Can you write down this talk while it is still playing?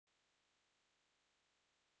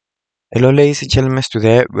Hello, ladies and gentlemen.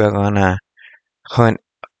 Today we're gonna hunt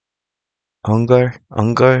Ungur,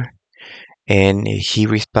 and he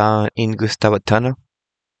respawned in Gustavo Tunnel.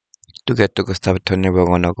 To get to Gustavo Tunnel, we're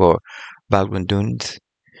gonna go Baldwin Dunes.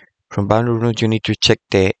 From Baldwin Dunes, you need to check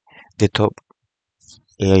the top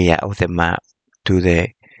area of the map to the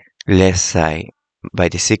left side by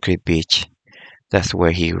the secret beach. That's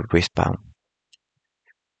where he respawned.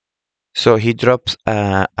 So he drops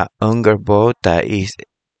a Ungur boat that is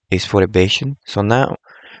for evasion. So now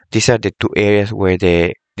these are the two areas where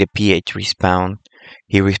the PH respawn.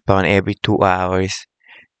 He respawn every 2 hours,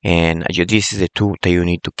 and this is the two that you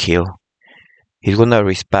need to kill. He's gonna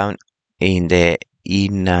respawn in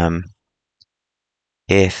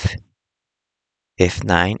F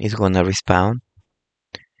F9 is gonna respawn.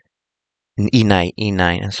 In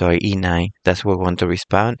E9, I'm sorry, E9. That's where we're going to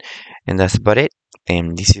respawn, and that's about it.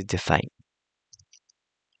 And this is the fight.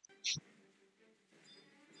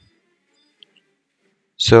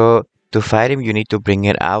 So to fight him, you need to bring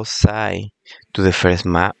it outside to the first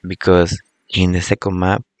map, because in the second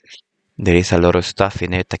map there is a lot of stuff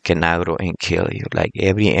in it that can aggro and kill you. Like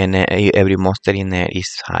every monster in there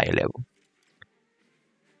is high level.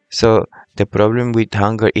 So the problem with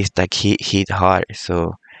Hunger is that he hit hard.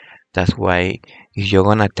 So that's why if you're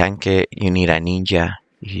gonna tank it, you need a ninja.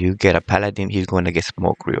 If you get a paladin, he's gonna get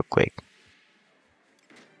smoked real quick.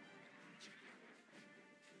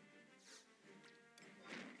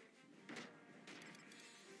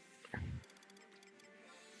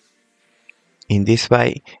 In this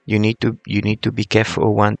fight, you need to be careful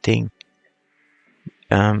of one thing.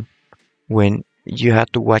 When you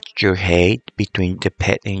have to watch your hate between the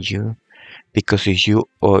pet and you, because if you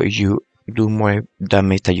do more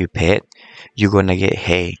damage than your pet, you're gonna get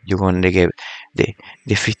hate. You're gonna get the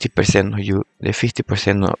 50% of the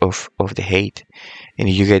 50% of the hate, and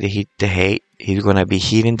if you get the hate, he's gonna be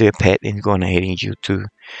hitting the pet and he's gonna hitting you too.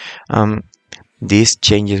 These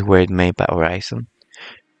changes were made by Horizon.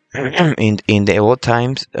 In the old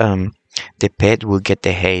times, the pet will get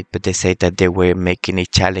the hate, but they say that they were making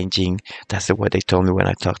it challenging. That's what they told me when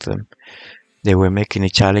I talked to them. They were making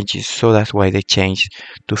it challenging, so that's why they changed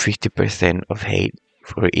to 50% of hate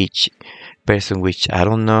for each person, which I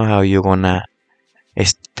don't know how you're gonna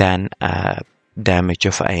stand damage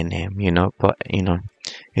of NM, but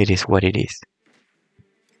it is what it is.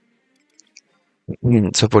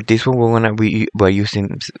 So for this one, we're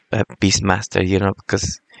using Beastmaster,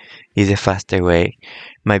 because it's a faster way.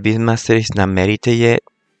 My Beastmaster is not merited yet,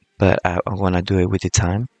 but I want to do it with the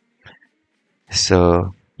time.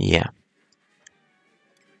 So yeah.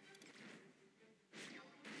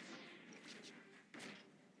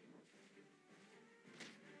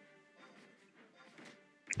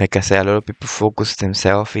 Like I said, a lot of people focus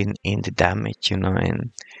themselves in the damage,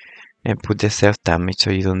 and put the self damage so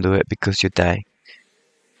you don't do it because you die.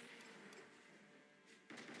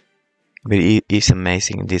 But it's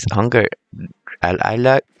amazing. This Hunger, I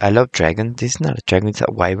love dragon. This is not a dragon, it's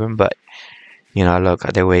a wyvern, but I love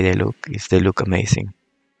the way they look. They look amazing.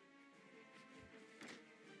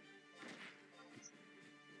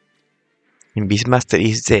 And Beastmaster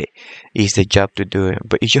is the job to do it.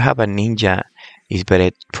 But if you have a ninja, it's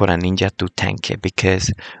better for a ninja to tank it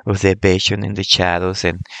because of the evasion and the shadows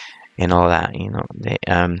and all that.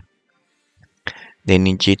 The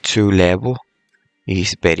ninjutsu level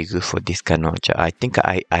is very good for this Kanoja. I think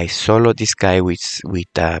I solo this guy with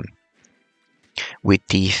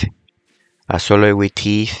teeth. I solo it with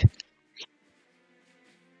teeth.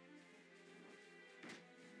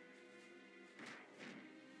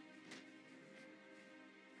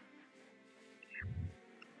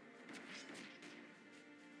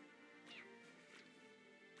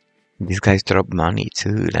 These guys drop money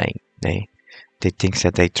too. Like the things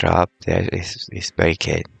that they drop there is very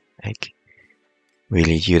good. Like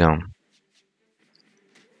really, you don't.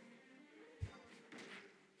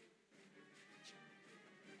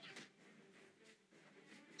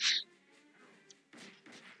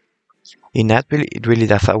 In that really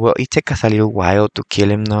that far. Well, it took us a little while to kill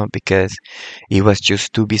him now because it was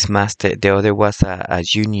just two Beastmaster. The other was a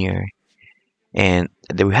junior, and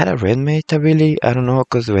we had a red mage that really I don't know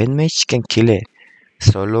because red mage can kill it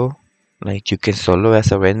solo. Like you can solo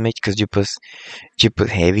as a red mage because you put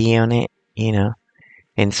heavy on it,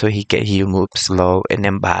 and so he moves slow and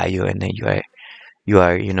then by you, and then you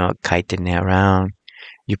are kiting it around.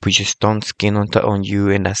 You put your stone skin on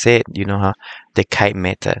you, and that's it. You know how the kite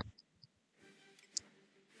method.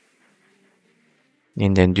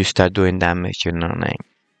 And then you start doing damage, like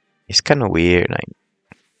it's kind of weird, like,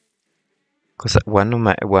 cause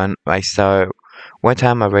one I saw One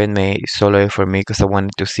time I red mate solo for me because I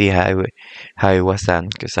wanted to see how it was done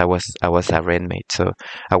because I was a red mate, so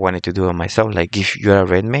I wanted to do it myself. Like if you're a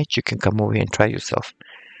red mate, you can come over here and try yourself.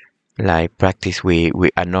 Like practice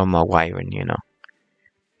with a normal wiring,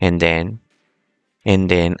 and then and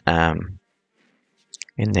then um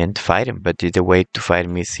and then fight him. But the way to fight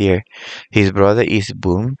him is here. His brother is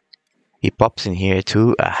Boom. He pops in here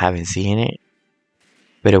too. I haven't seen it,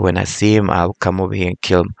 but when I see him, I'll come over here and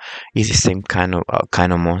kill him. He's the same kind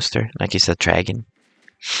of monster, like he's a dragon.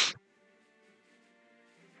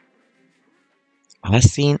 I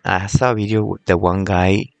saw a video with the one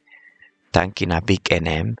guy tanking a big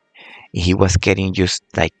NM. He was getting just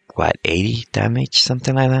like what 80 damage,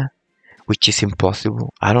 something like that, which is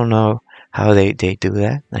impossible. I don't know how they do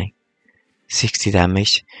that. Like 60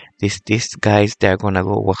 damage. These guys they're gonna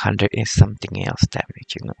go 100 and something else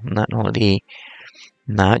damage. Not only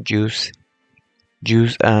not just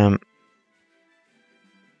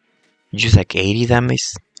like 80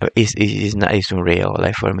 damage. Is not is unreal.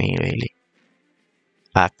 Like for me really.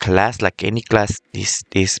 A class like any class, this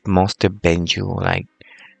monster bend you like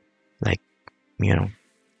you know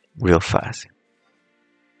real fast.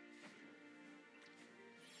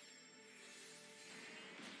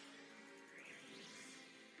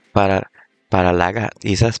 Para Paralaga,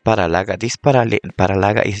 esas Paralaga. This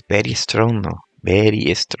Paralaga is very strong, no?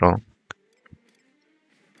 Very strong.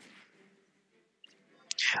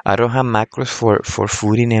 I don't have macros for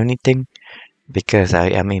food and anything because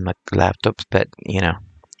I'm in my laptops, but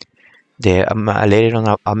later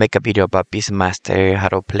on I'll make a video about Beastmaster, how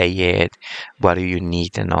to play it, what do you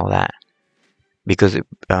need and all that. Because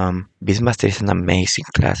Beastmaster is an amazing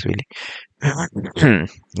class, really.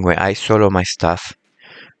 When I solo my stuff,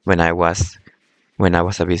 when I was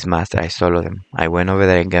a Beastmaster, I solo them. I went over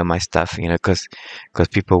there and got my stuff, because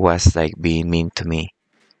people was like being mean to me.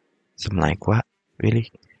 So I'm like, what,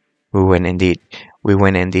 really? We went and did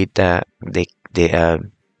the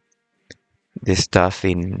stuff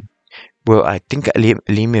in. Well, I think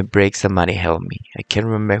limit break. Somebody helped me. I can't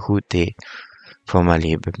remember who did for my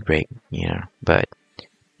limit break, but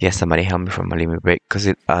yeah, somebody helped me from my limit break because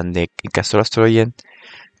it on the Castle Trojan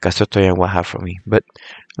was hard for me. But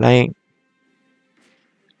like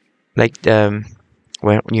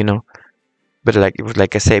well, but like it was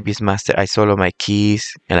like I said, Beastmaster, I solo my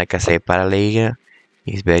keys, and like I said, Paralega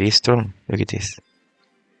is very strong. Look at this.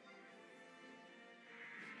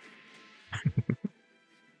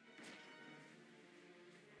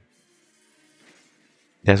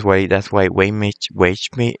 That's why Wage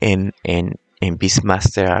Me and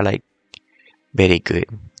Beastmaster are like very good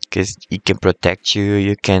because it can protect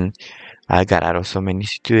you. I got out of so many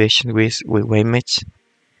situations with Waymatch.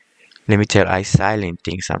 Let me tell you, I silent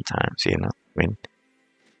things sometimes,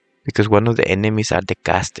 because one of the enemies are the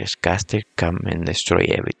casters. Casters come and destroy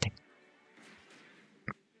everything.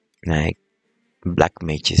 Like black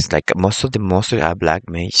mages, like most of the monsters are black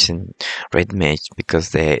mages and red mage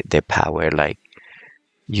because their power, like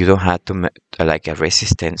you don't have to like a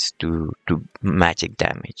resistance to magic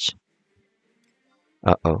damage.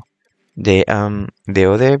 Uh-oh. The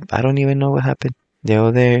other, I don't even know what happened. The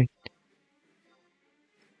other,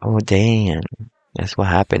 oh damn, that's what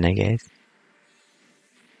happened, I guess.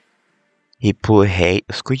 He pulled hate.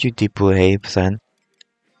 Could you pull hate, son?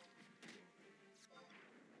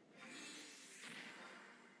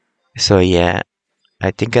 So yeah,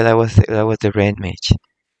 I think that was the red mage.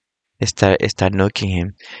 Start knocking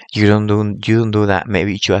him. You don't do that.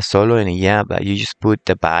 Maybe you are solo and yeah, but you just put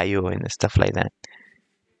the bio and stuff like that.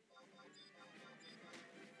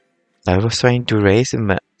 I was trying to raise him,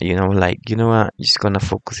 but what? Just gonna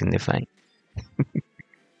focus in the fight.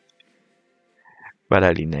 But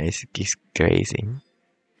Alina is crazy.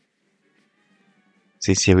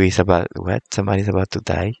 CCV is about what? Somebody's about to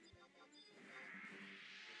die.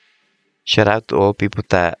 Shout out to all people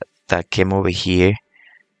that came over here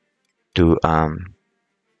to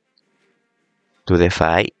the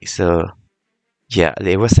fight. So yeah,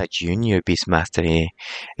 there was a junior Beastmaster.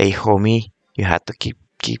 Hey homie, you have to keep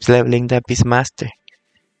leveling that Beastmaster.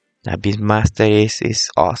 That Beastmaster is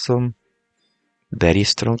awesome. Very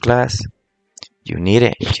strong class. You need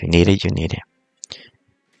it. You need it. You need it.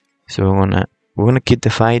 So we're gonna keep the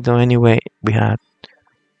fight though anyway. We had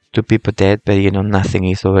 2 people dead, but nothing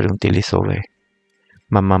is over until it's over.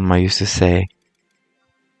 My mama used to say,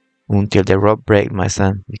 until the rope break, my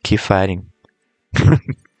son, you keep fighting.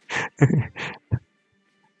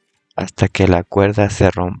 Hasta que la cuerda se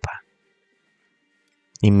rompa.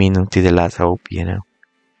 It means until the last hope, You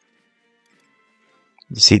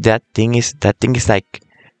see, that thing is like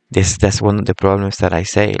this. That's one of the problems that I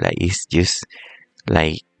say. Like it's just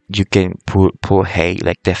like you can pull hay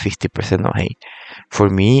like the 50% of hay. For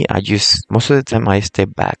me, I just most of the time I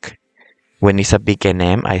step back. When it's a big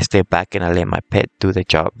NM, I step back and I let my pet do the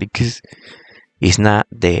job because it's not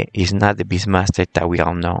the Beastmaster that we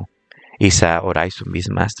all know. It's a Horizon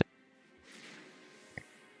Beastmaster.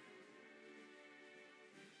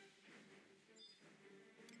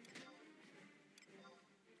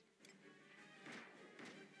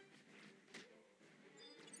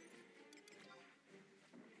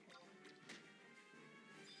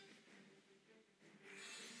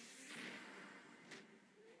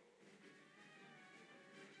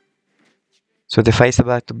 So the fight's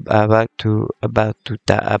about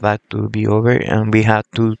to be over, and we have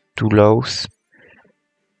two lows,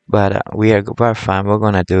 but we're fine. We're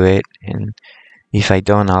gonna do it, and if I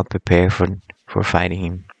don't, I'll prepare for fighting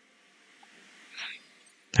him.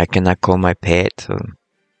 I cannot call my pet, so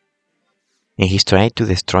and he's trying to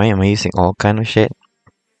destroy him using all kind of shit.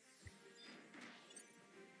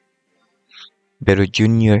 But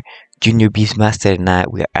Junior Beastmaster and I,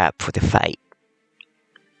 we're up for the fight.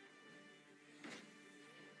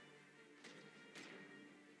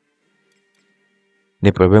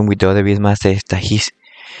 The problem with the other Beastmaster is that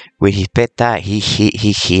when his pet died, he hit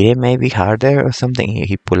it maybe harder or something.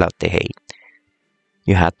 He pull out the hate.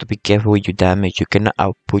 You have to be careful with your damage. You cannot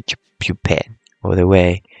output your pet, other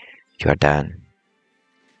way you are done.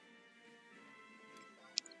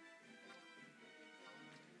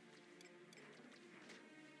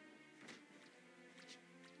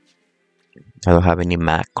 I don't have any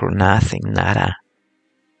macro, nothing, nada.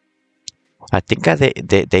 I think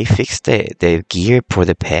that they fixed the gear for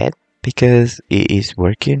the pet because it is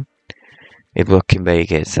working. It's working very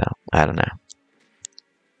good, so I don't know.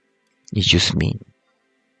 It's just me.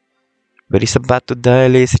 But it's about to die,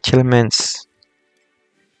 ladies and gentlemen.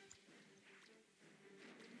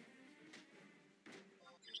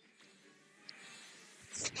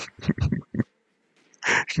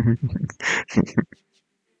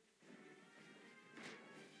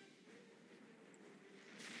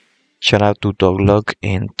 Shout out to Doglog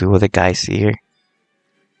and to other guys here.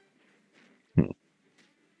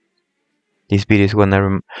 This video is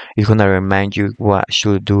gonna remind you what you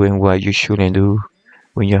should do and what you shouldn't do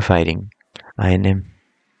when you're fighting INM.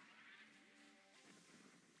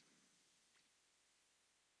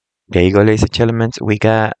 There you go, ladies and gentlemen. We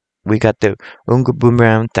got the Ungur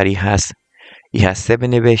Boomerang that it has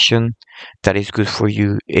 7 evasion. That is good for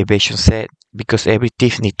you evasion set because every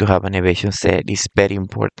thief needs to have an evasion set. It's very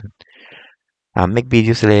important. I'll make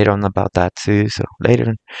videos later on about that too. So later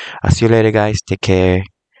on, I'll see you later, guys. Take care.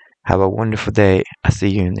 Have a wonderful day. I'll see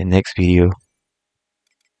you in the next video.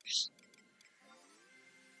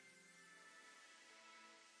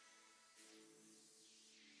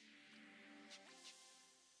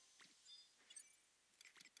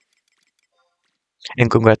 And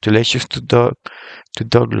congratulations to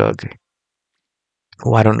Doglog.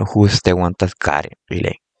 Oh, I don't know who's the one that got it,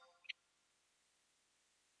 really.